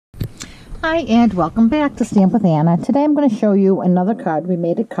Hi and welcome back to Stamp with Anna. Today I'm going to show you another card. We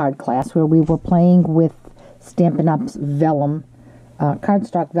made a card class where we were playing with Stampin' Up's Vellum,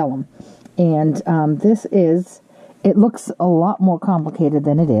 cardstock vellum. And it looks a lot more complicated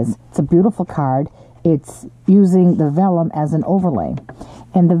than it is. It's a beautiful card. It's using the vellum as an overlay.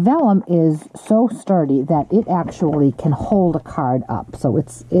 And the vellum is so sturdy that it actually can hold a card up. So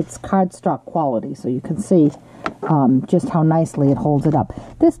it's cardstock quality, so you can see just how nicely it holds it up.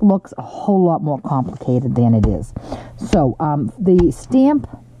 This looks a whole lot more complicated than it is. So the stamp,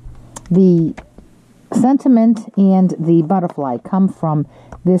 the sentiment, and the butterfly come from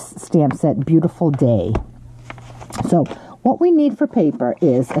this stamp set, Beautiful Day. So what we need for paper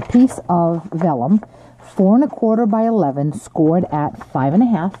is a piece of vellum, 4 1/4 by 11, scored at 5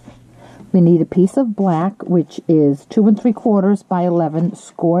 1/2. We need a piece of black, which is 2 3/4 by 11,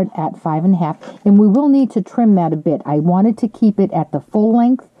 scored at 5 1/2. And we will need to trim that a bit. I wanted to keep it at the full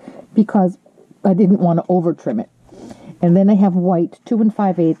length because I didn't want to over trim it. And then I have white, 2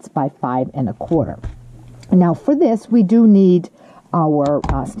 5/8 by 5 1/4. Now for this, we do need our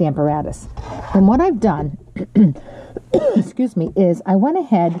stamparatus. And what I've done, excuse me, is I went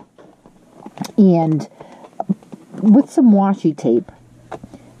ahead and with some washi tape,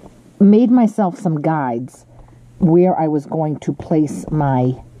 made myself some guides where I was going to place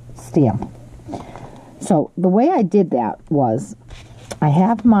my stamp. So the way I did that was,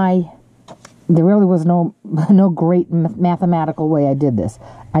 there really was no great mathematical way I did this.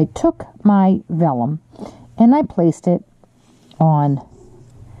 I took my vellum and I placed it on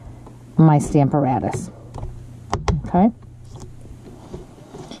my stamparatus. Okay?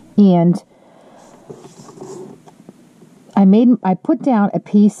 And I put down a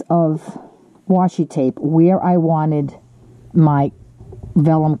piece of washi tape where I wanted my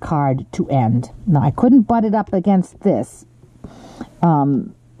vellum card to end. Now, I couldn't butt it up against this.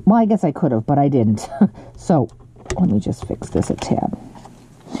 Well, I guess I could have, but I didn't. So, let me just fix this a tad.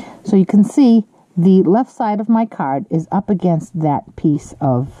 So you can see the left side of my card is up against that piece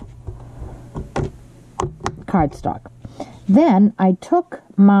of cardstock. Then I took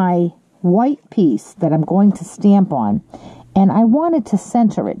my white piece that I'm going to stamp on, and I wanted to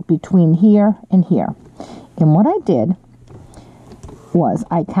center it between here and here. And what I did was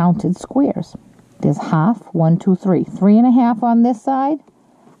I counted squares. There's half, 1, 2, 3, 3 1/2 on this side,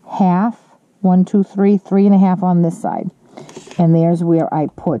 half, 1, 2, 3, 3 1/2 on this side. And there's where I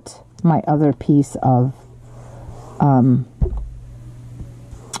put my other piece of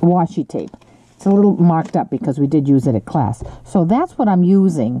washi tape. It's a little marked up because we did use it at class. So that's what I'm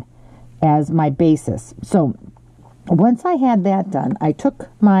using as my basis. So once I had that done, I took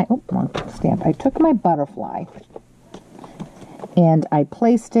my I took my butterfly and I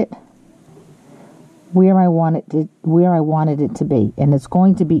placed it where I wanted it to be, and it's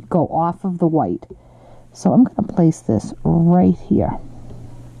going to go off of the white. So I'm going to place this right here.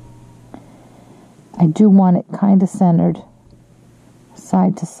 I do want it kind of centered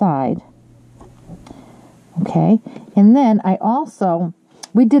side to side. Okay, and then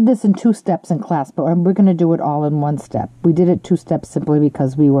we did this in 2 steps in class, but we're going to do it all in 1 step. We did it 2 steps simply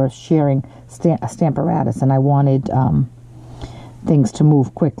because we were sharing a stamparatus, and I wanted things to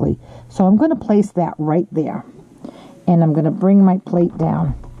move quickly. So I'm going to place that right there, and I'm going to bring my plate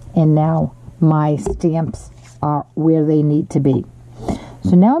down, and now my stamps are where they need to be.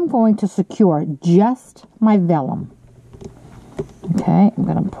 So now I'm going to secure just my vellum. Okay, I'm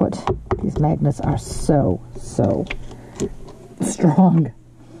going to put, these magnets are so strong.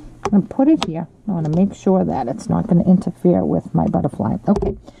 I'm going to put it here. I want to make sure that it's not going to interfere with my butterfly.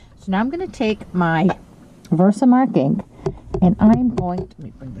 Okay, so now I'm going to take my Versamark ink, and I'm going to, let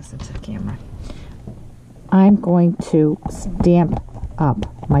me bring this into the camera. I'm going to stamp up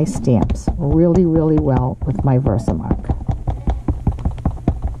my stamps really, really well with my Versamark.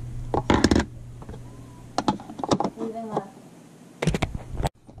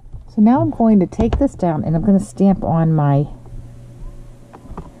 So now I'm going to take this down and I'm going to stamp on my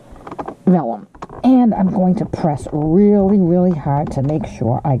vellum. And I'm going to press really, really hard to make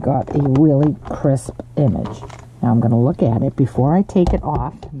sure I got a really crisp image. Now I'm going to look at it before I take it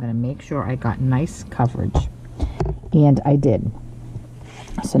off. I'm going to make sure I got nice coverage. And I did.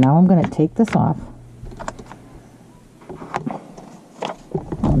 So now I'm going to take this off.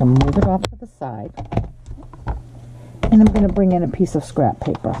 I'm going to move it off to the side. And I'm going to bring in a piece of scrap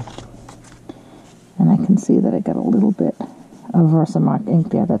paper. And I can see that I got a little bit of Versamark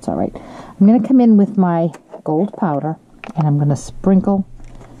ink there. That's all right. I'm going to come in with my gold powder, and I'm going to sprinkle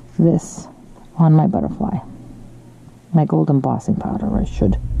this on my butterfly. My gold embossing powder, I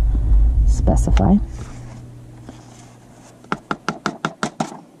should specify.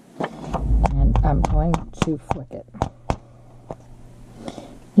 I'm going to flick it.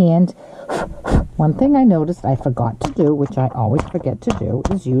 And one thing I noticed I forgot to do, which I always forget to do,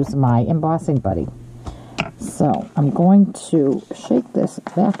 is use my embossing buddy. So I'm going to shake this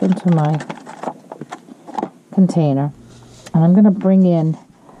back into my container, and I'm going to bring in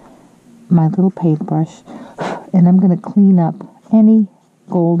my little paintbrush, and I'm going to clean up any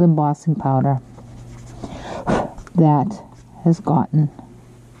gold embossing powder that has gone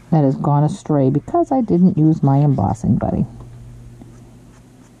astray because I didn't use my embossing buddy.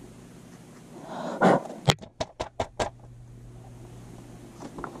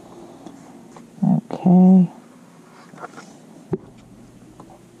 Okay.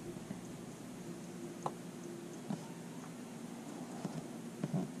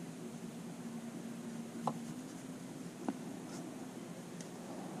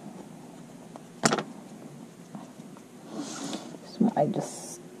 So I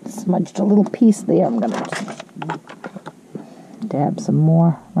just smudged a little piece there. I'm going to just dab some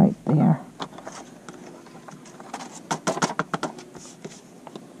more right there.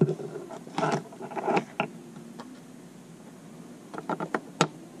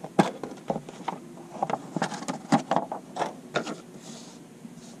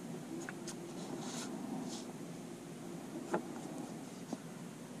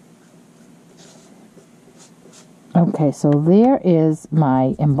 Okay, so there is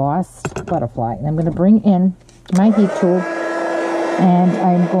my embossed butterfly, and I'm going to bring in my heat tool, and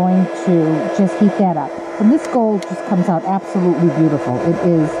I'm going to just heat that up. And this gold just comes out absolutely beautiful. It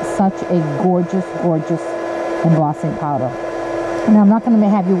is such a gorgeous, gorgeous embossing powder. And I'm not going to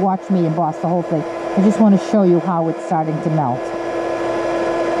have you watch me emboss the whole thing. I just want to show you how it's starting to melt.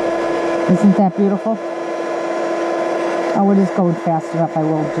 Isn't that beautiful? Oh, it is going fast enough. I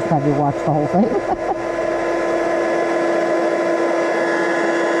will just have you watch the whole thing.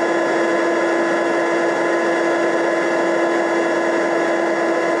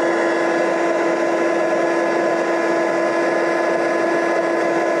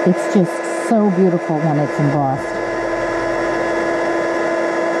 It's just so beautiful when it's embossed.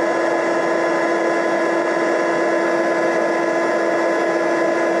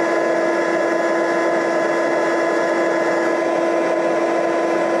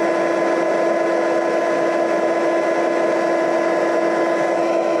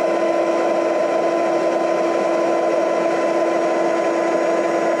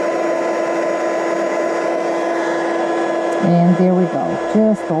 And there we go,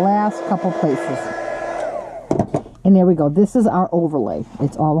 just the last couple places. And there we go, this is our overlay.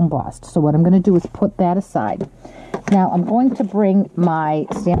 It's all embossed. So what I'm going to do is put that aside. Now I'm going to bring my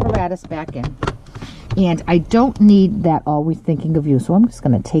Stamparatus back in. And I don't need that Always Thinking of You, so I'm just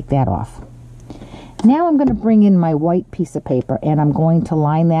going to take that off. Now I'm going to bring in my white piece of paper, and I'm going to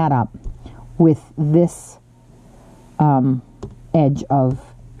line that up with this edge of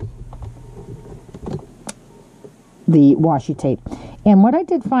the washi tape. And what I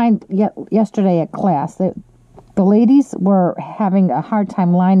did find yesterday at class, that the ladies were having a hard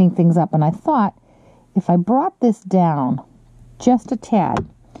time lining things up, and I thought if I brought this down just a tad,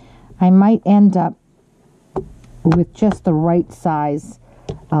 I might end up with just the right size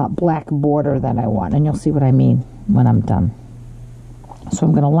black border that I want, and you'll see what I mean when I'm done. So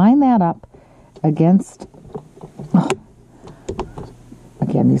I'm going to line that up against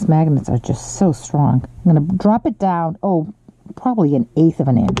again, these magnets are just so strong. I'm going to drop it down, probably 1/8 of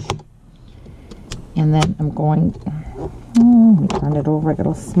an inch. And then I'm going, let me turn it over. I got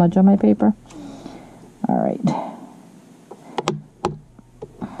a smudge on my paper. All right.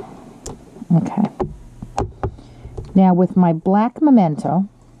 Okay. Now with my black memento,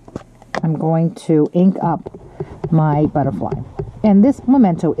 I'm going to ink up my butterfly. And this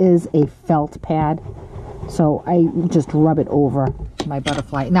memento is a felt pad, so I just rub it over my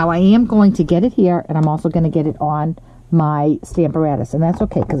butterfly. Now I am going to get it here, and I'm also going to get it on my Stamparatus, and that's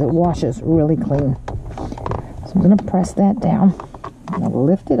okay because it washes really clean. So I'm going to press that down. I'm going to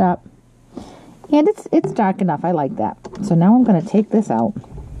lift it up, and it's dark enough. I like that. So now I'm going to take this out,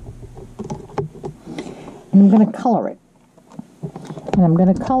 and I'm going to color it. And I'm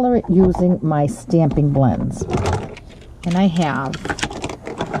going to color it using my stamping blends. And I have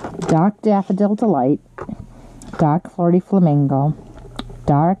Dark Daffodil Delight, Dark Flirty Flamingo,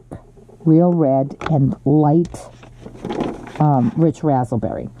 Dark Real Red, and Light Rich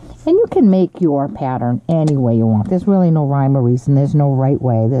Razzleberry. And you can make your pattern any way you want. There's really no rhyme or reason. There's no right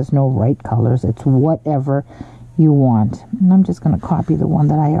way. There's no right colors. It's whatever you want. And I'm just going to copy the one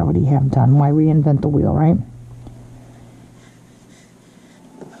that I already have done. Why reinvent the wheel, right?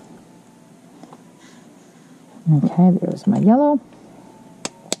 Okay, there's my yellow.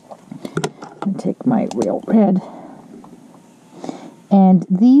 I'm going to take my real red. And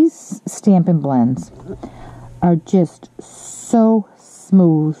these Stampin' Blends are just so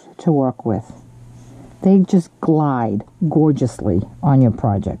smooth to work with. They just glide gorgeously on your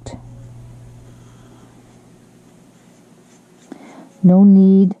project. No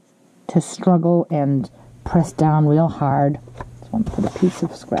need to struggle and press down real hard. Just want to put a piece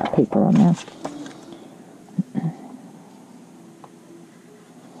of scrap paper on there.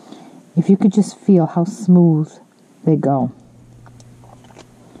 If you could just feel how smooth they go.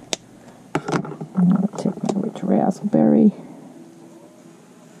 I'm going to take my rich raspberry.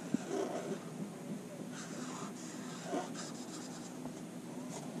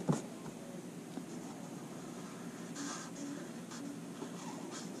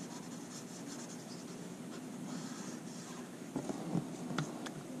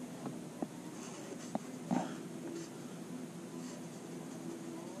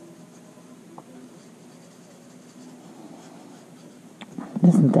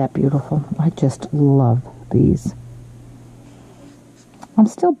 Isn't that beautiful? I just love these. I'm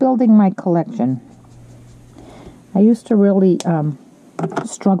still building my collection. I used to really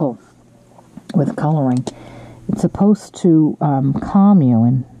struggle with coloring. It's supposed to calm you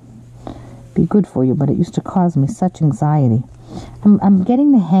and be good for you, but it used to cause me such anxiety. I'm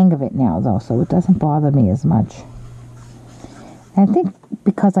getting the hang of it now, though, so it doesn't bother me as much. And I think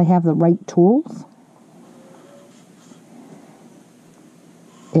because I have the right tools,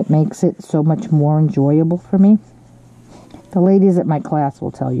 it makes it so much more enjoyable for me. The ladies at my class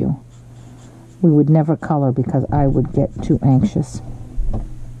will tell you we would never color because I would get too anxious.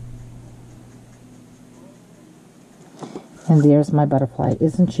 And there's my butterfly.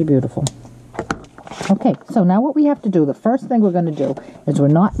 Isn't she beautiful? Okay, so now what we have to do, the first thing we're going to do is we're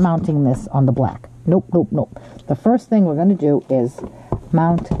not mounting this on the black. Nope, nope, nope. The first thing we're going to do is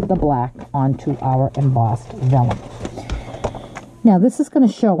mount the black onto our embossed vellum. Now, this is going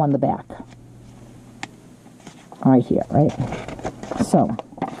to show on the back. Right here, right? So,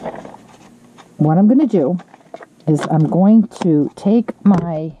 what I'm going to do is I'm going to take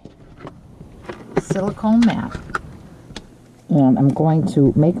my silicone mat and I'm going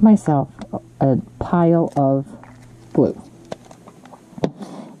to make myself a pile of glue.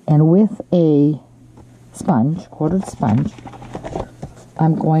 And with a sponge, quartered sponge,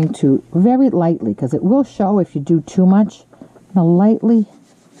 I'm going to very lightly, because it will show if you do too much, now lightly,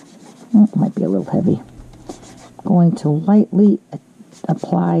 it might be a little heavy, I'm going to lightly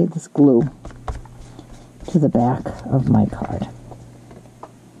apply this glue to the back of my card.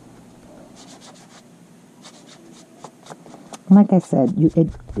 Like I said,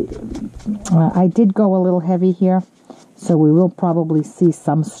 I did go a little heavy here, so we will probably see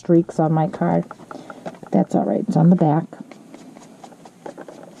some streaks on my card. That's all right. It's on the back,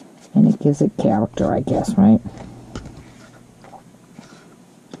 and it gives it character, I guess, right?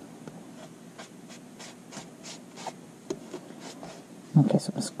 Okay,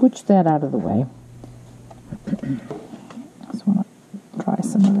 so I'm going to scooch that out of the way. Just want to dry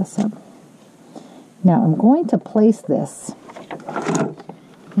some of this up. Now I'm going to place this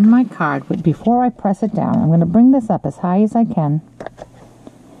in my card, but before I press it down, I'm going to bring this up as high as I can,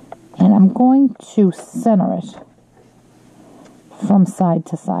 and I'm going to center it from side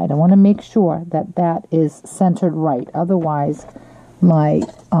to side. I want to make sure that that is centered right. Otherwise, my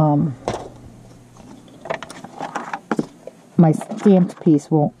my stamped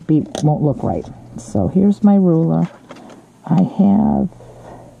piece won't look right. So here's my ruler. I have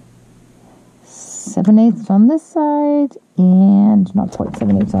 7/8 on this side and not quite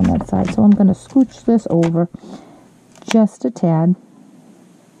 7/8 on that side. So I'm going to scooch this over just a tad.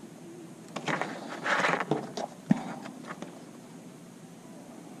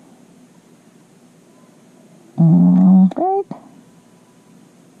 All right.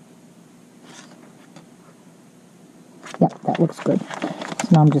 Yep, that looks good. So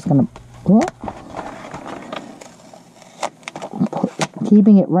now I'm just going to,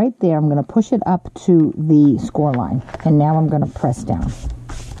 keeping it right there, I'm going to push it up to the score line. And now I'm going to press down.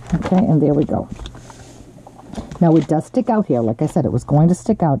 Okay, and there we go. Now it does stick out here. Like I said, it was going to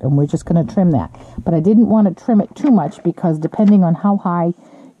stick out, and we're just going to trim that. But I didn't want to trim it too much because depending on how high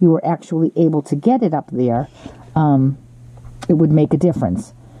you were actually able to get it up there, it would make a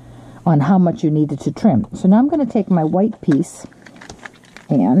difference on how much you needed to trim. So now I'm going to take my white piece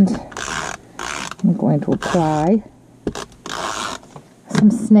and I'm going to apply some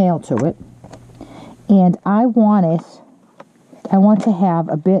snail to it, and I want to have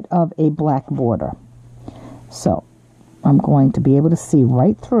a bit of a black border. So I'm going to be able to see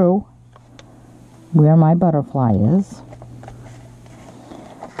right through where my butterfly is.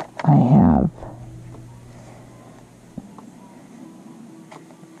 I have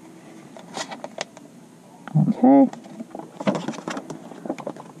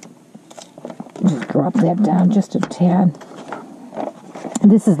that down just a tad.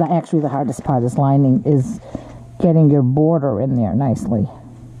 And this is actually the hardest part, is lining, is getting your border in there nicely.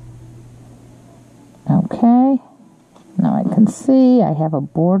 Okay. Now I can see I have a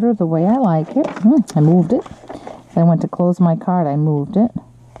border the way I like it. I moved it. If I went to close my card, I moved it.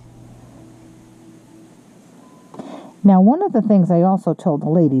 Now, one of the things I also told the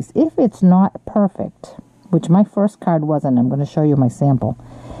ladies, if it's not perfect, which my first card wasn't, I'm going to show you my sample.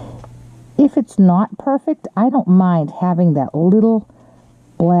 If it's not perfect, I don't mind having that little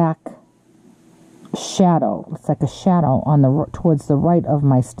black shadow. It's like a shadow on the towards the right of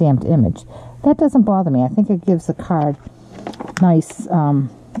my stamped image. That doesn't bother me. I think it gives the card nice, a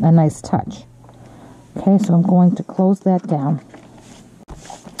nice touch. Okay, so I'm going to close that down.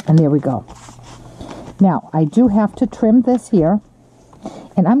 And there we go. Now, I do have to trim this here,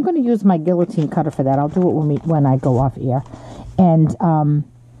 and I'm going to use my guillotine cutter for that. I'll do it when I go off air. And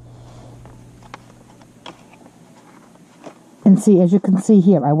see, as you can see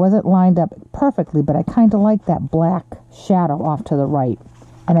here, I wasn't lined up perfectly, but I kind of like that black shadow off to the right.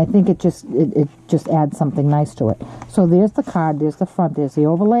 And I think it just adds something nice to it. So there's the card, there's the front, there's the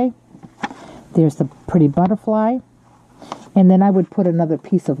overlay, there's the pretty butterfly. And then I would put another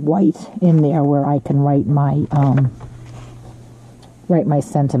piece of white in there where I can write my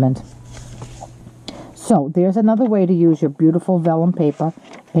sentiment. So there's another way to use your beautiful vellum paper,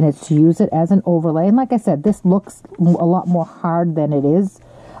 and it's to use it as an overlay. And like I said, this looks a lot more hard than it is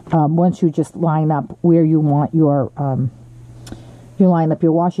once you just line up where you want your line up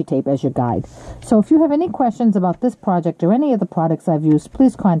your washi tape as your guide. So if you have any questions about this project or any of the products I've used,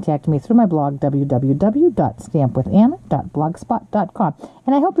 please contact me through my blog, www.stampwithanna.blogspot.com.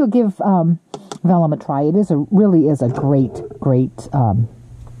 And I hope you'll give Vellum a try. It really is a great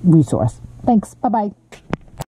resource. Thanks. Bye-bye.